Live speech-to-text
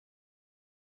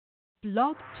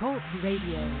Blog Talk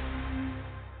Radio.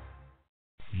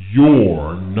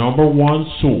 Your number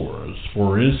one source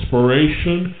for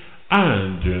inspiration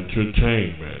and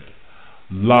entertainment.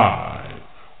 Live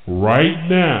right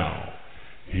now.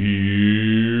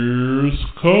 Here's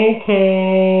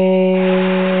Koko.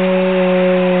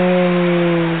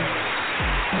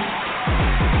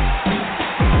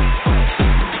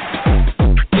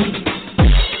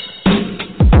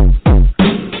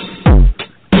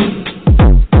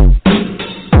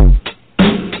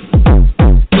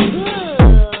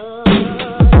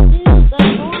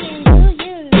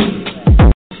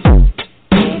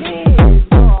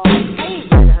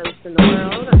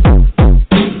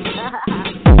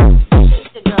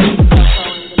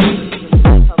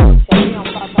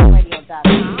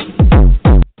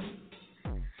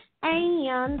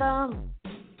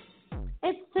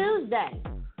 It's Tuesday.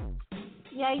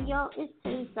 Yeah, yo, it's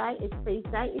Tuesday. It's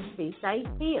Tuesday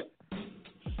here.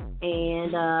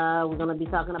 And we're going to be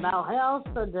talking about health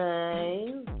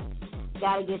today.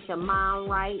 Got to get your mind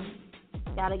right.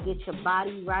 Got to get your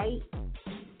body right.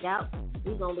 Yep,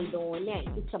 we're going to be doing that.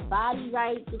 Get your body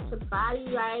right. Get your body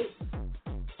right.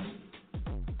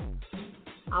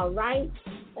 All right?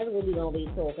 That's what we're going to be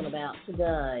talking about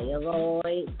today, all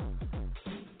right?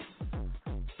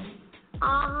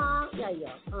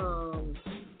 Yeah.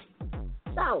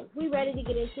 So, we ready to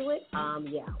get into it?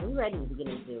 Yeah, we ready to get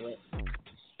into it.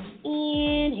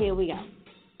 And here we go.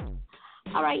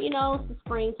 All right, it's the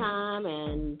springtime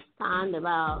and time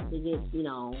about to get,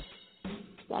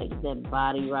 gotta get that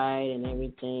body right and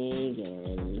everything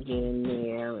and get in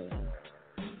there and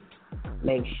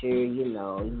make sure, you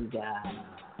got,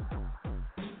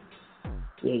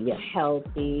 you're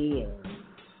healthy and,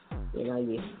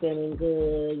 you're feeling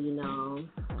good,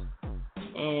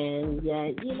 and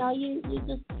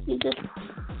you're just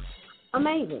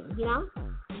amazing,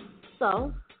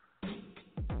 So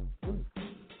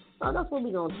that's what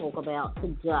we're gonna talk about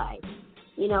today.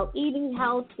 Eating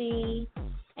healthy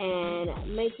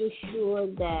and making sure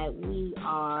that we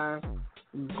are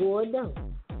good.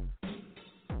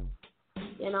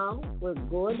 We're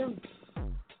good,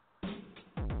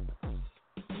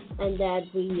 and that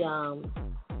we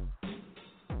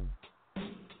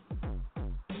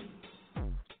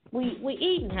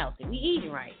eating healthy. We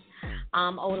eating right.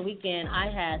 Over the weekend,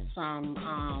 I had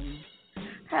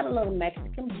had a little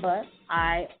Mexican, but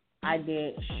I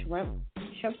did shrimp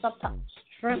soft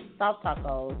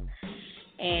tacos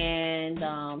and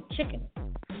chicken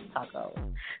tacos.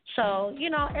 So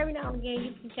every now and again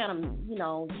you can kind of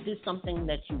do something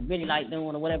that you really like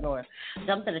doing or whatever, or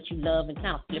something that you love and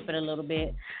kind of flip it a little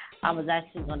bit. I was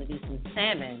actually going to do some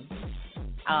salmon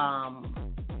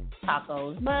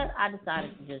tacos, but I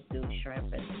decided to just do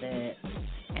shrimp instead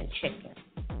and chicken.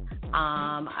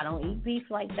 I don't eat beef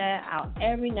like that.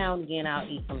 Every now and again I'll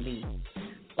eat some beef,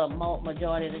 but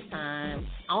majority of the time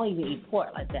I don't even eat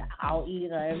pork like that. I'll eat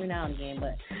it every now and again,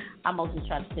 but I mostly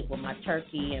try to stick with my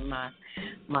turkey and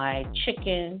my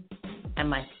chicken and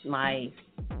my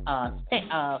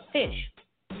fish.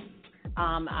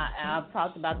 I've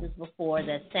talked about this before,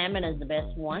 that salmon is the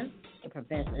best one.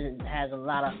 It has a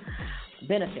lot of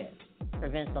benefits,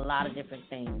 prevents a lot of different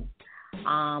things.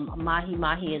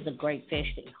 Mahi is a great fish.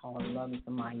 Oh, I love me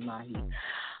some mahi.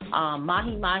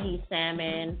 Mahi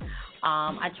salmon.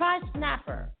 I tried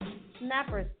snapper.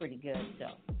 Snapper is pretty good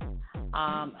too.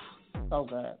 So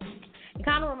good. It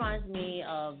kind of reminds me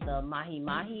of the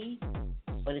mahi,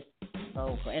 but it's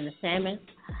so good. And the salmon,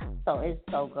 so it's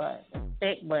so good. It's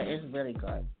thick, but it's really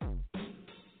good.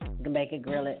 You can make it,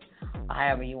 grill it,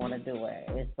 however you want to do it.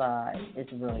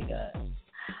 It's really good.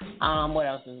 What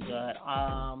else is good?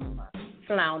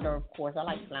 Flounder, of course. I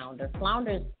like flounder.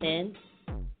 Flounder is thin,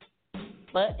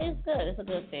 but it's good. It's a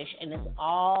good fish, and it's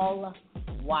all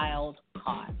wild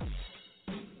caught.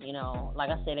 Like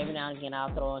I said, every now and again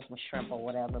I'll throw in some shrimp or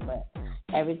whatever, but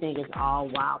everything is all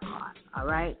wild caught. All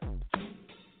right.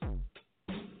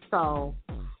 So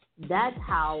that's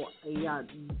how you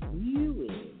view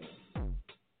it.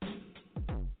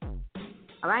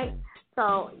 All right.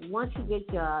 So once you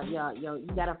get your you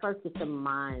gotta first get your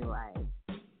mind right.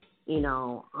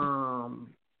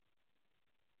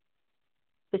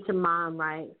 Get your mind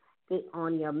right. Get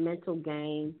on your mental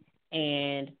game,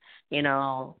 and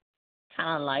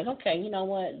kind of like, okay, you know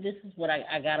what? This is what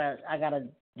I gotta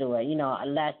do it.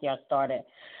 Last year I started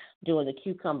doing the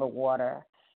cucumber water,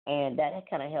 and that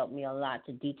kind of helped me a lot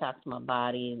to detox my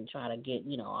body and try to get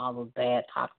all the bad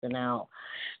toxin out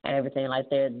and everything like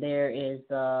that. There is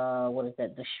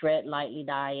the Shred Lightly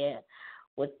diet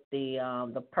with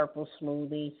the purple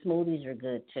smoothie. Smoothies are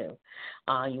good too.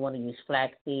 You want to use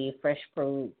flaxseed, fresh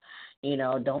fruit,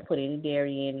 Don't put any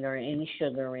dairy in it or any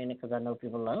sugar in it because I know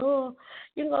people are like, oh,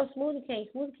 you can go Smoothie King.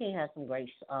 Smoothie King has some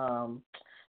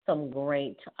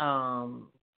great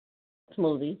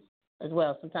smoothies as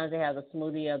well. Sometimes they have a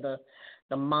smoothie of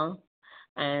the month,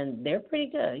 and they're pretty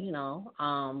good.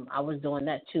 I was doing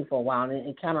that too for a while, and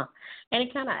it kind of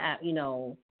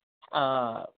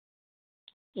uh,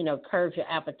 curbs your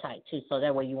appetite too, so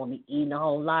that way you won't be eating a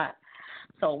whole lot.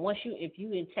 So if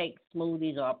you intake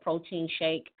smoothies or a protein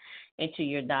shake into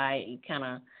your diet, it kind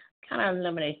of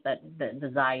eliminates that the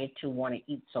desire to want to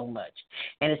eat so much,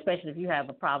 and especially if you have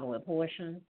a problem with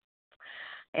portions,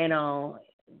 you know,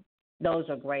 those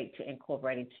are great to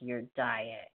incorporate into your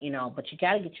diet. But you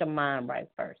got to get your mind right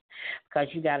first because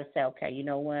you got to say, okay, you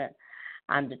know what?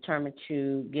 I'm determined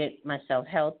to get myself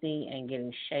healthy and get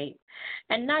in shape,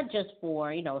 and not just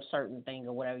for certain thing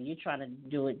or whatever. You're trying to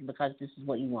do it because this is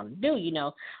what you want to do.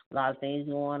 A lot of things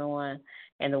going on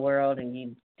in the world, and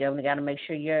you definitely got to make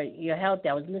sure you're healthy.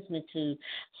 I was listening to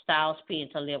Styles P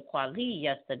and Talib Kweli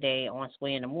yesterday on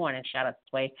Sway in the Morning. Shout out to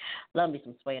Sway, love me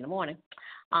some Sway in the Morning.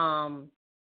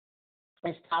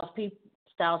 And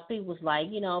Styles P was like,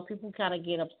 people kind of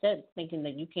get upset thinking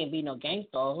that you can't be no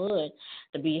gangster or hood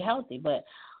to be healthy. But,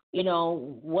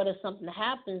 what if something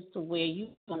happens to where you're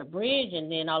on a bridge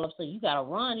and then all of a sudden you got to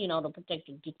run, to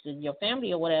protect get to your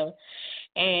family or whatever,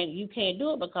 and you can't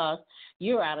do it because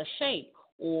you're out of shape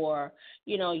or,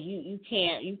 you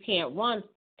can't run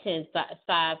 10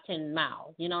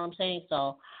 miles. You know what I'm saying?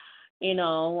 So,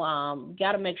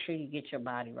 got to make sure you get your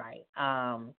body right,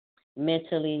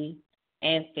 mentally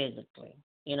and physically.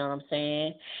 You know what I'm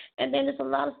saying? And then there's a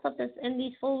lot of stuff that's in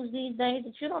these foods these days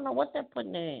that you don't know what they're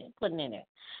putting in it.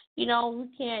 You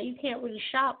can't really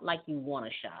shop like you want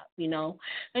to shop,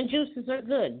 And juices are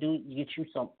good. Get you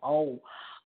some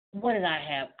what did I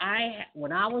have?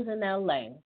 When I was in LA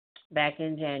back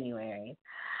in January,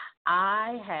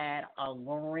 I had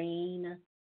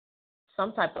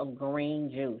some type of green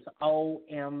juice.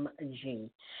 OMG.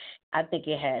 I think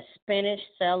it had spinach,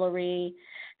 celery,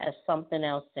 and something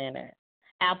else in it.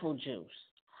 Apple juice.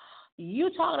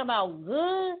 You talking about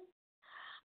good?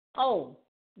 Oh,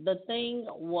 the thing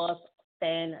was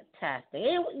fantastic.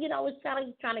 It's kind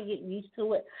of trying to get used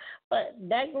to it, but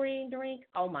that green drink,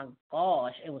 oh my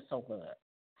gosh, it was so good.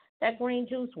 That green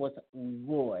juice was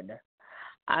good.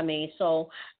 I mean,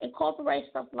 so incorporate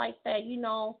stuff like that.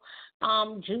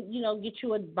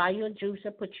 Buy you a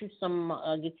juicer, get you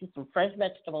some fresh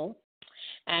vegetables,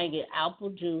 and get apple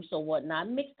juice or whatnot.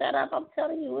 Mix that up. I'm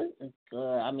telling you, it's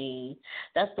good. I mean,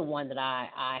 that's the one that I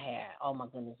had. Oh my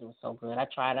goodness, it was so good. I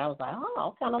tried it. I was like,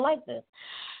 oh, I kind of like this.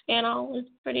 It's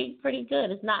pretty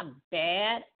good. It's not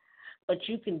bad, but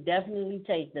you can definitely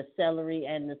taste the celery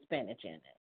and the spinach in it.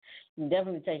 You can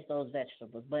definitely taste those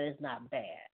vegetables, but it's not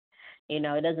bad. It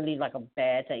doesn't leave like a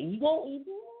bad taste. You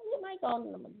might go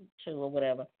number 2 or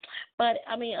whatever. But,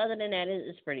 I mean, other than that,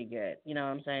 it's pretty good. You know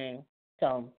what I'm saying?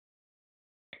 So,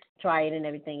 try it and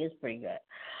everything. It's pretty good.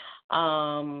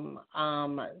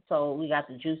 So we got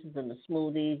the juices and the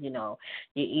smoothies. You're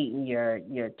eating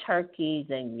your turkeys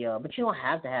but you don't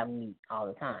have to have meat all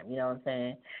the time. You know what I'm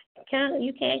saying?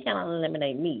 You can kind of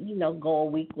eliminate meat. Go a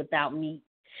week without meat,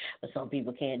 but some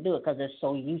people can't do it because they're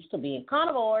so used to being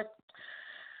carnivores.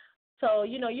 So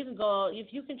you can go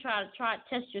if you can try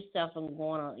test yourself and go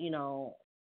on,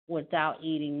 without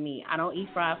eating meat. I don't eat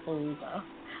fried foods.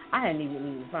 I hadn't even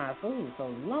eaten fried food in so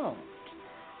long.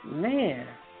 Man,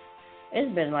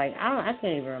 it's been like I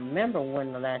can't even remember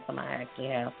when the last time I actually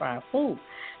had fried food.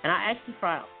 And I actually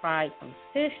fried some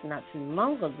fish not too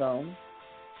long ago,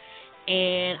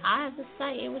 and I have to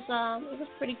say it was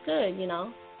pretty good.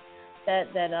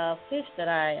 That fish that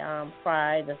I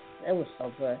fried, it was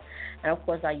so good. And of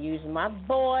course I used my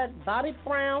boy Bobby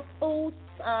Brown Foods,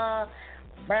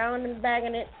 brown and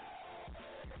bagging it.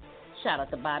 Shout out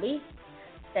to Bobby.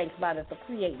 Thanks, Bobby, for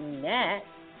creating that.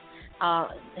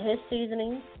 His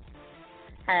seasoning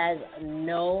has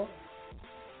no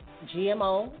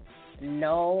GMO,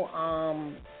 no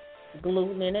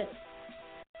gluten in it,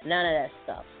 none of that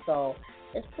stuff. So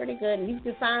it's pretty good. And you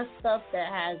can find stuff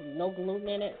that has no gluten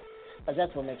in it, because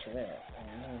that's what makes you ill.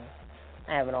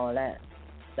 Having all that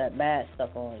bad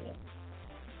stuff on you.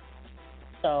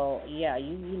 So yeah,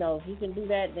 if you can do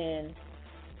that, then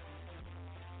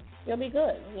you'll be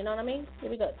good. You know what I mean?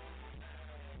 You'll be good.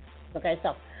 Okay,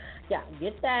 so yeah,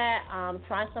 get that.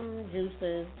 Try some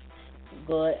juices.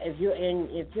 Good. If you're in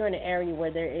an area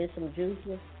where there is some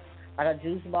juices, like a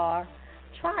juice bar,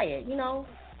 try it.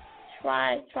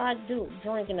 Try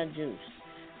drinking a juice.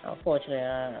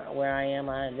 Unfortunately, where I am,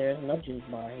 there's no juice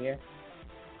bar here.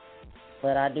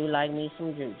 But I do like me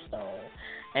some juice, though.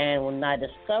 And when I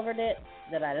discovered it,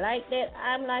 that I liked it,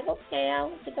 I'm like, okay, I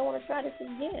don't think I want to try this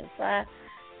again. Try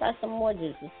some more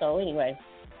juices. So anyway,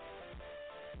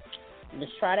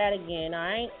 let's try that again. All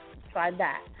right, try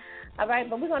that. All right,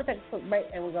 but we're gonna take a quick break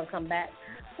and we're gonna come back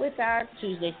with our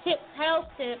Tuesday tips, health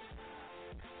tips.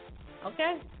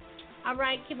 Okay. All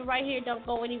right, keep it right here. Don't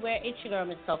go anywhere. It's your girl,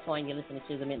 Miss Koko, and you're listening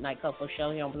to the Midnight Koko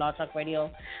Show here on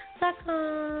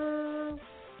blogtalkradio.com.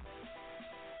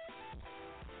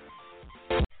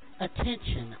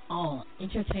 Attention, all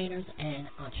entertainers and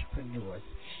entrepreneurs.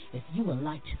 If you would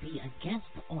like to be a guest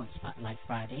on Spotlight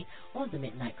Friday on the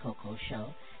Midnight Koko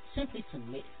Show, simply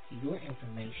submit your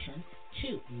information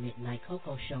to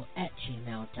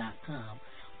midnightcocoshow@gmail.com.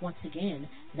 Once again,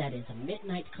 that is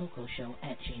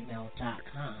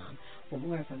midnightcocoshow@gmail.com. For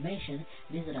more information,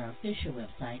 visit our official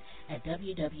website at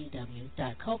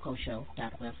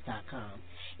www.cocoshow.webs.com.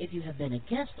 If you have been a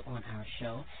guest on our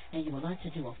show and you would like to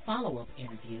do a follow-up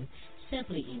interview,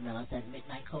 simply email us at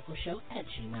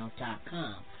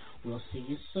midnightcocoshow@gmail.com. We'll see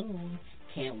you soon.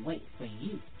 Can't wait for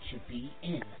you to be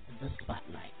in the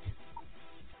spotlight.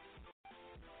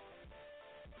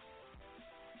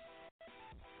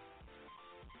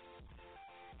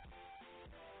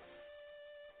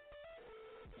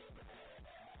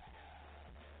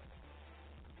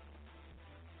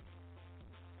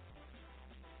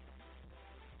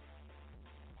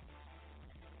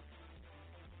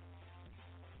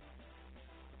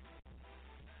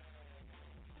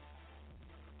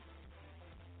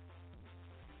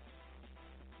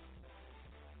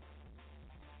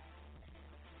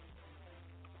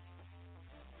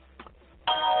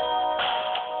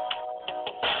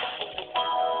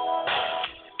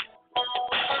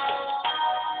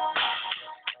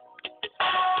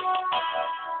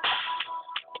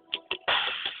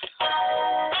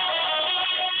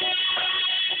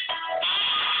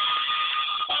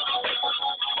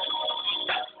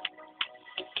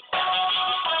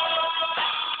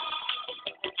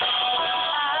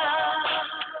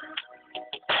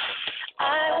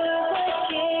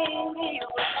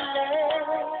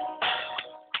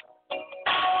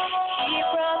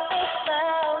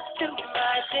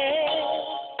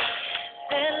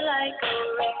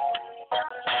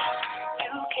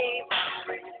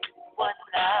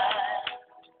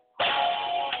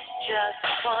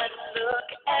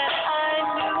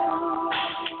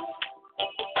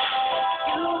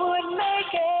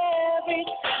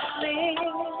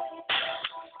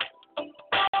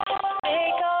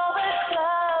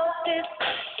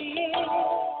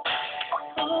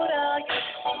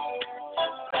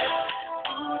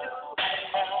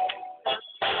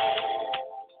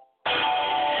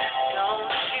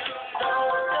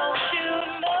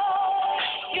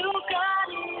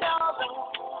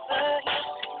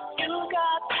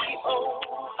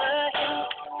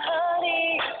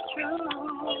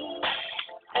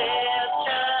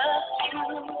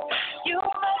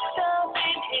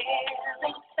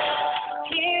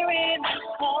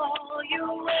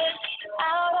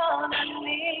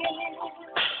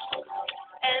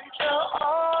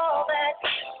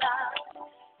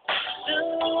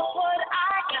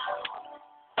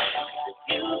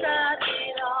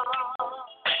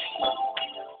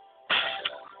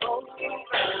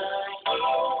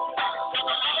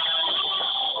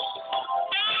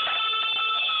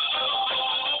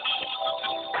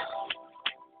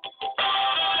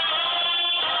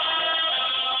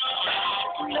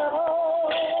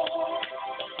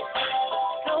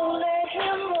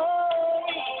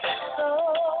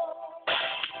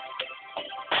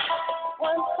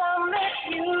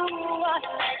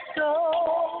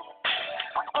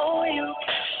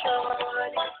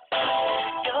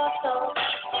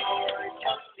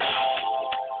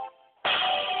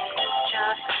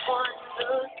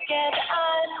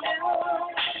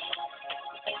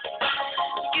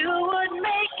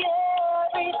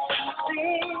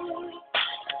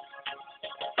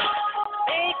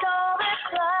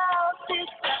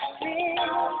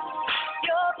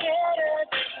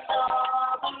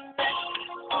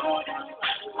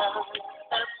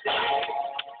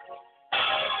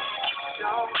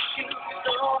 Don't you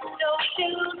know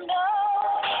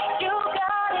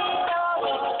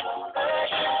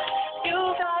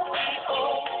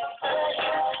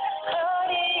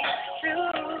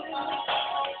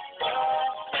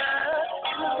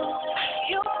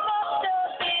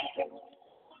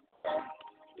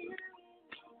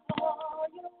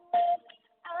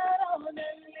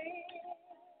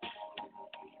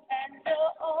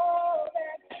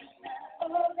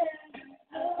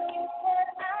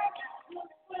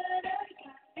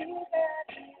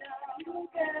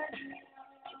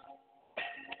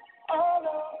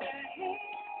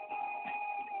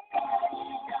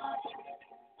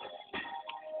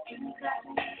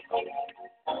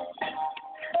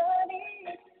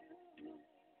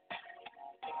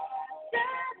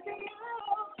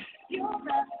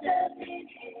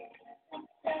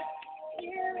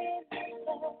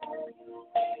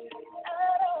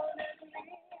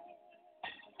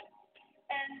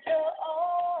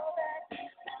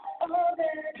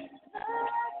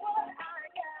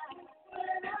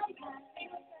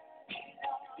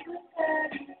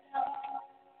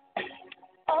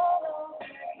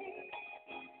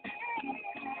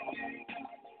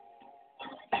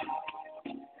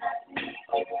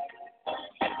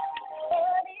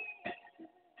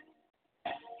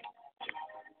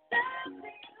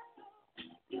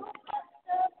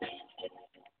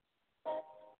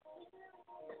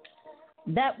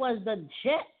That was the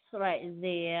Jets right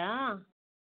there.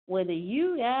 Whether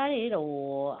you got it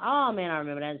or oh man, I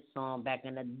remember that song back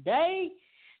in the day.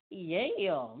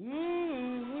 Yeah.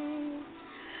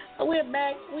 We're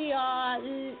back. We are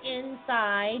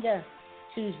inside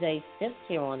Tuesday tips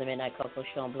here on the Midnight Koko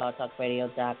Show on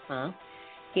blogtalkradio.com,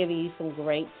 giving you some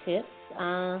great tips.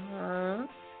 And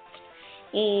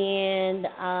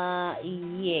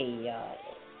yeah,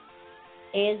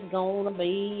 it's gonna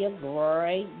be a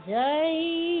great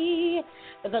day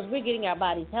because we're getting our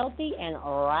bodies healthy and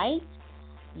right.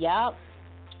 Yup.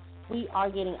 We are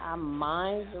getting our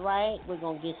minds right. We're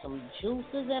gonna get some juices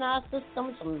in our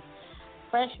system, some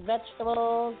fresh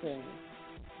vegetables and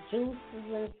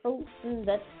juices and fruits and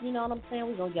that's you know what I'm saying.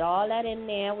 We're gonna get all that in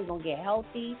there. We're gonna get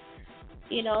healthy,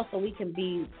 so we can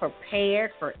be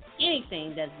prepared for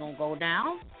anything that's gonna go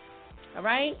down. All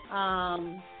right.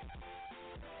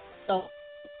 So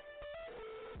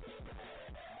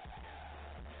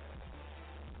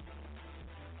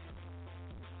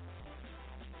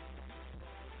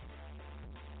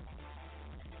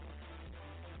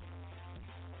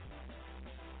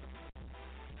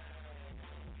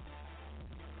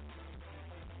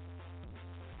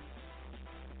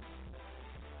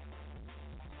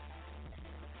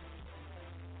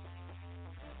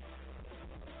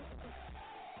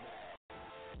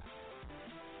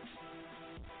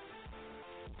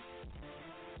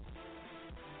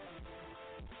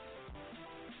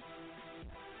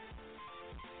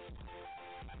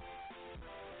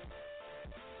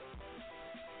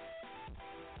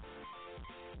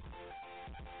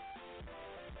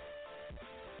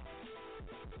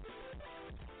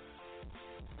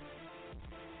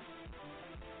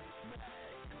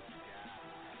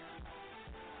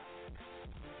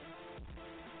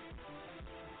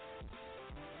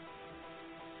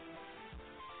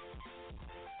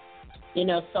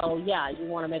so yeah, you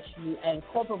want to make sure you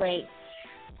incorporate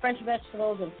fresh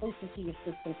vegetables and fruits into your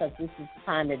system because this is the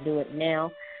time to do it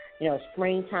now.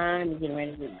 Springtime, you're getting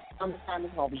ready to summertime,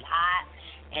 it's going to be hot,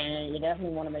 and you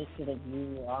definitely want to make sure that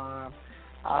you are,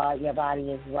 your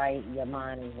body is right, your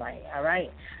mind is right, all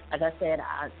right? Like I said,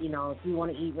 if you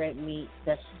want to eat red meat,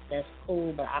 that's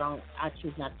cool, but I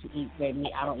choose not to eat red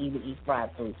meat. I don't even eat fried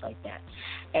foods like that.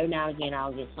 Every now and again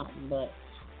I'll get something, but,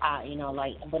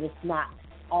 but it's not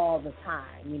all the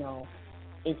time,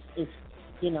 it's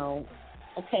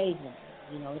occasionally,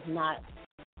 it's not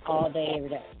all day, every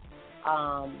day.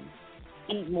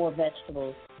 Eat more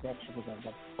vegetables. Vegetables are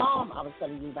the bomb. I was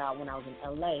telling you about when I was in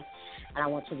LA, and I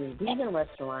went to this vegan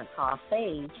restaurant called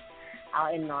Sage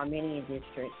out in the Armenian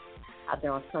district, out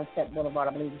there on Sunset Boulevard.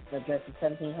 I believe the address is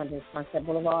 1700 Sunset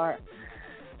Boulevard.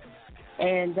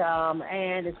 And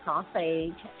it's called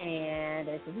Sage, and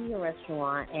it's a vegan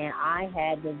restaurant, and I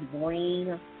had this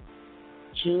green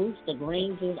juice,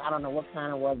 I don't know what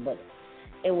kind it was, but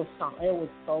it was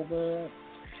so good.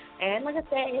 And like I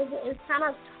said, it's kind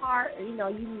of tart.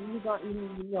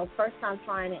 First time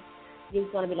trying it,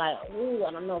 you're gonna be like, ooh,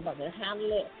 I don't know if I can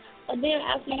handle it. But then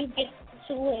after you get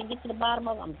to it and get to the bottom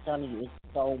of it, I'm telling you, it's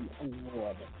so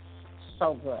good,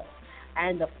 so good.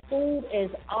 And the food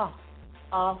is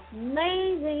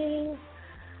amazing.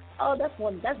 Oh, that's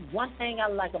one thing I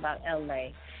like about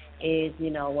LA is,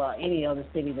 any other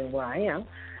city than where I am,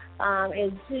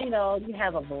 is, you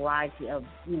have a variety of,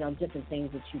 different things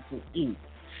that you can eat.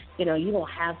 You don't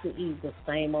have to eat the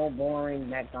same old boring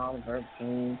McDonald's, Burger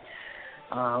King,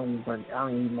 but I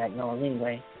don't eat McDonald's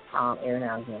anyway. Every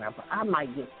now and then I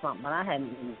might get something, but I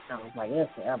haven't eaten McDonald's like this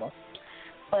forever.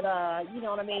 But, you know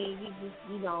what I mean? You just,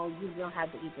 you don't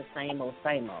have to eat the same old.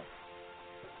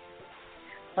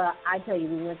 But I tell you,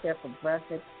 we went there for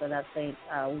breakfast, but I think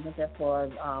we went there for,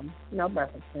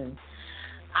 breakfast. And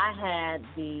I had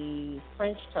the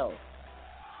French toast.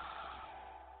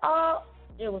 Oh,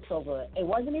 it was so good. It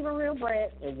wasn't even real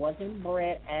bread. It wasn't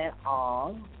bread at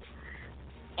all.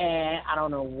 And I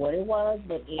don't know what it was,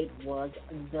 but it was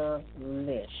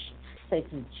delish.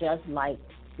 tastes just like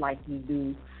you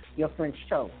do your French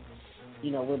toast,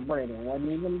 with bread. It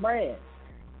wasn't even bread.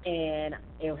 And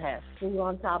it had fruit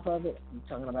on top of it. I'm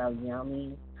talking about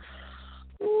yummy.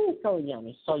 Ooh, so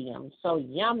yummy, so yummy, so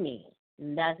yummy.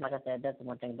 And that's, like I said, that's the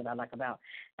one thing that I like about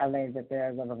LA is that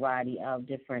there's a variety of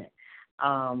different,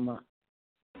 um,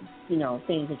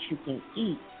 things that you can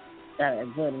eat that are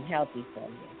good and healthy for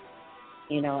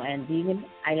you. And vegan,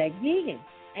 I like vegan.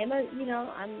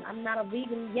 I'm not a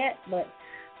vegan yet, but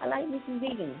I like me some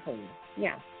vegan food.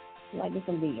 Yeah, I like me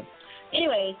some vegan.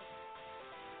 Anyway,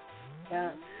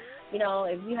 uh,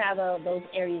 if you have those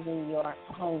areas in your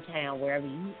hometown, wherever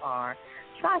you are,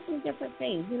 try some different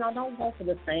things. Don't go for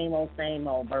the same old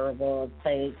burgers,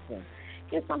 steaks, and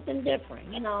get something different.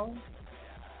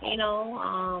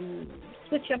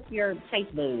 Switch up your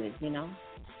taste buds.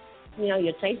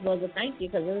 Your taste buds will thank you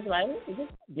because it's like, is this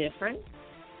different?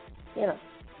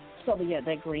 So yeah,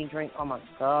 that green drink. Oh my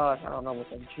gosh, I don't know what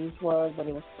the juice was, but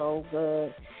it was so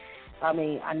good. I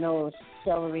mean, I know it was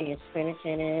celery and spinach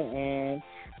in it and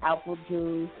apple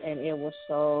juice, and it was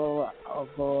so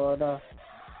good.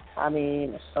 I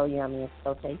mean, it's so yummy and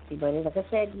so tasty. But like I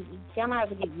said, you kind of have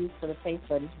to get used to the taste,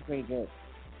 but it's pretty good,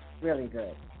 really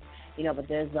good. But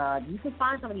there's you can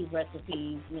find some of these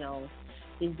recipes,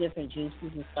 these different juices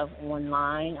and stuff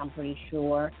online. I'm pretty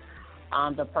sure.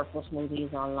 The purple smoothie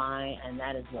is online, and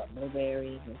that is what,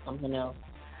 blueberries and something else.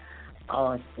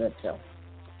 Oh, it's good too.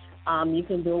 You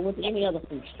can do it with any other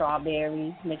fruit,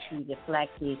 strawberries. Make sure you get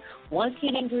flaxseed. One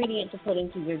key ingredient to put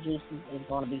into your juices is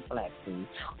going to be flaxseed.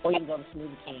 Or you can go to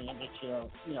Smoothie King and get your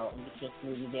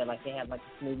smoothie there, like they have like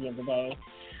the smoothie of the day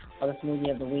or the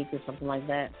smoothie of the week or something like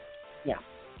that. Yeah,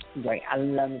 great. I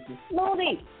love me some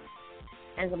smoothie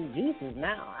and some juices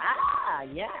now.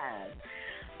 Yes.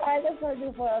 All right, that's going to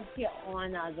do for us here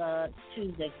on the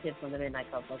Tuesday Tips on the Midnight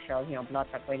Koko Show here on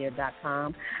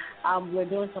blogtalkradio.com. We're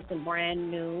doing something brand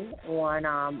new on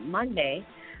Monday.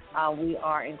 We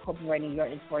are incorporating your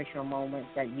inspirational moments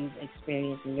that you've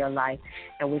experienced in your life,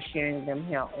 and we're sharing them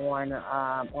here on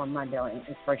Monday, on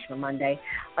Inspirational Monday.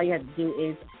 All you have to do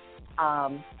is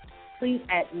tweet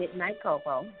at Midnight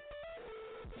Koko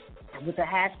with the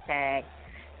hashtag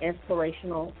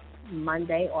Inspirational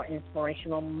Monday or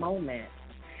Inspirational Moment,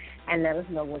 and let us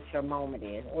know what your moment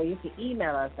is. Or you can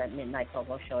email us at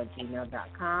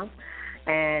midnightcocoshow@gmail.com,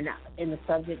 and in the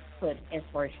subject put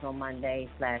Inspirational Monday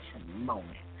 /moment.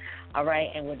 All right,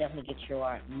 and we'll definitely get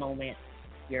your moment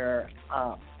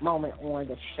on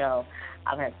the show.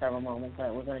 I've had several moments,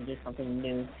 but we're going to do something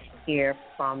new here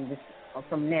from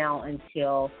now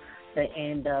until the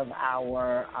end of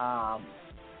our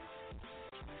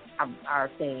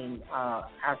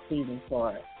season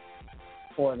for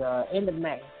the end of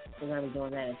May. We're going to be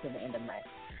doing that until the end of May.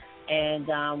 And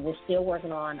we're still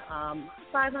working on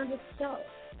 500 shows.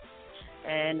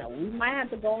 And we might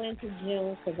have to go into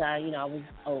June because I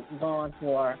was gone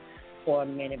for a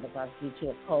minute because due to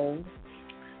a cold.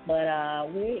 But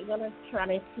we're going to try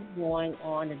to keep going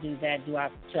on to do that, to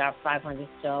our 500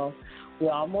 show.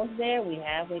 We're almost there. We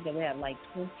have like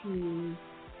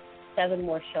 27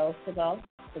 more shows to go.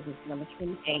 This is number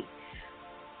 28.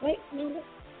 Wait, no,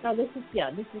 this is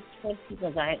 20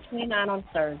 because I had 29 on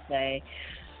Thursday,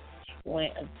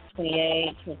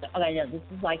 28, 20, okay, yeah, this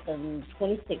is like the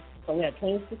 26th, so we have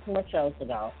 26 more shows to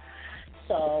go.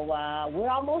 So we're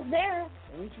almost there,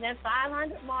 reaching that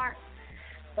 500 mark.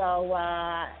 So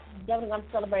definitely going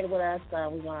to celebrate it with us. We're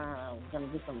gonna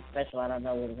do something special. I don't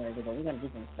know what we're going to do, but we're going to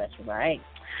do something special, right?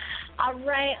 All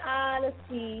right, let's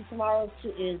see. Tomorrow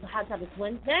is Hot Topics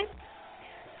Wednesday.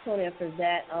 Tune in for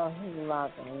that. Oh, there's a lot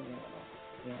of things.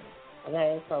 Yeah.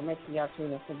 Okay, so make sure y'all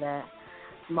tune in for that.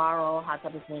 Tomorrow, Hot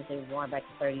Topics Wednesday, we're going back to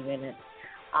 30 minutes.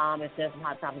 If there's some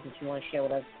hot topics that you want to share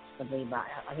with us, simply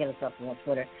hit us up on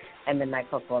Twitter at Midnight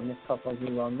Koko or Miss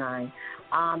Koko09.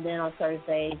 Then on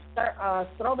Thursday,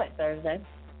 Throwback Thursday.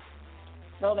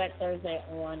 Throwback Thursday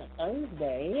on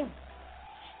Thursday.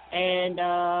 And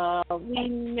we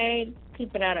may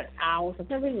keep it out an hour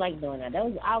because I really like doing that.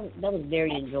 That was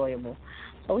very enjoyable.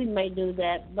 So we may do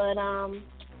that, but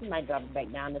we might drop it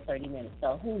back down to 30 minutes.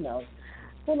 So who knows?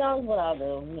 Who knows what I'll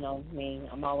do? Me,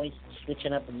 I'm always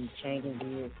switching up and changing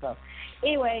gears. So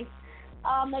anyway,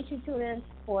 make sure you tune in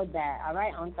for that, all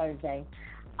right, on Thursday.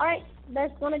 All right,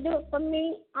 that's going to do it for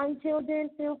me. Until then,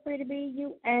 feel free to be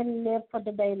you and live for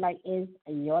the day like it's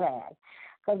your ass.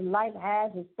 Because life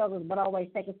has its struggles, but always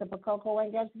take a sip of cocoa,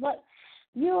 and guess what?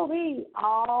 You'll be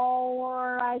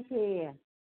all right here.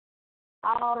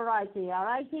 All right here, all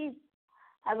right, Keith?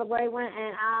 Have a great one,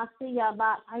 and I'll see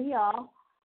y'all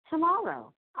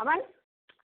tomorrow. All right?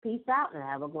 Peace out, and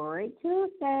have a great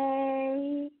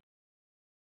Tuesday.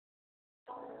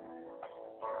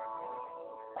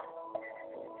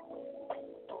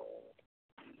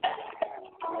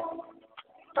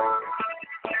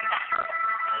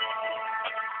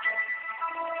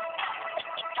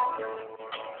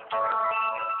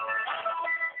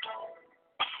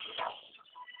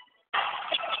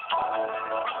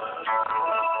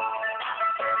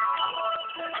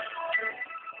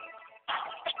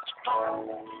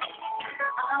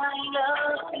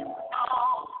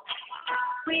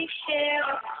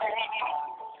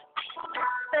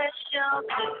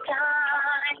 good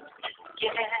times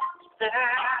together.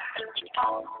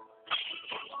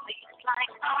 Seems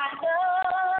like our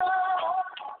love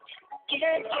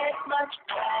can't get much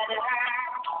better.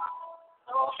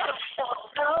 Oh, so,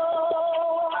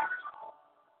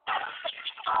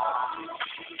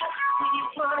 we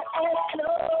were as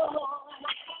close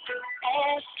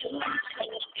as two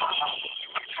could be.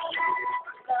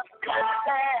 Love could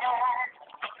last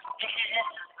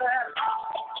forever.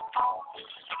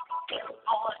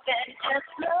 More than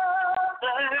just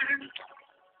lovers,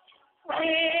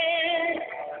 we're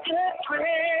good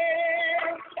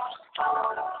friends.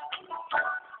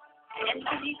 And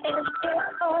even if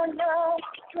our love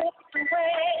slips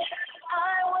away, I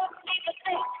wouldn't even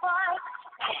think twice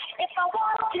if I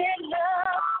wanted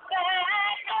love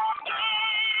back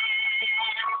again.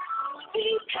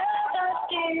 Because I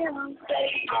still say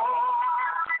yes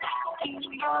to you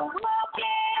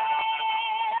again,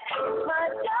 my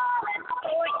darling,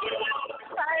 for you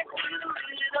I do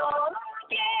it all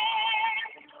again.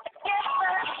 Yes,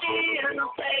 I still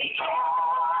say yes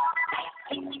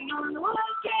to you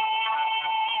again.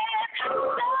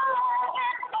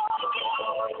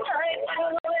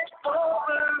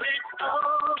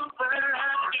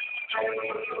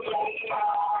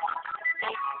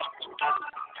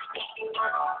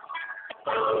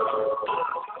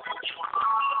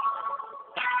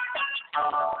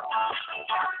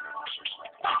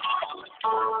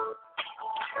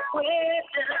 Where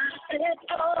does it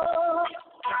go?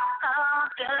 How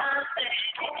does it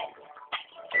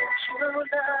true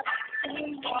love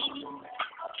seem?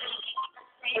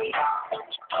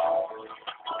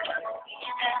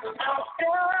 And no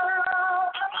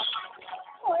doubt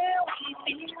where we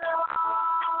belong.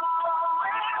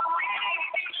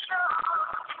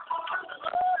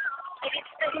 It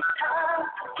takes time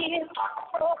to give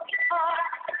a broken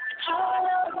heart. True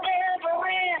love never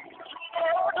ends.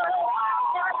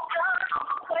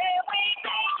 Where we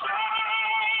begin.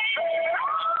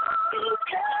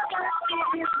 Because I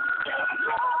still say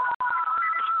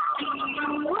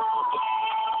you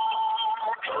again.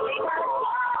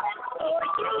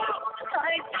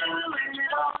 I do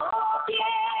it all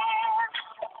again.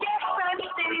 Yes, I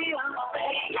still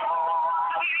say yes.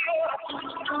 I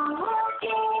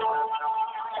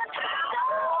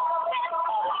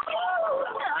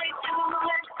do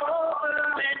it over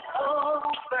and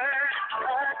over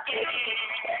again.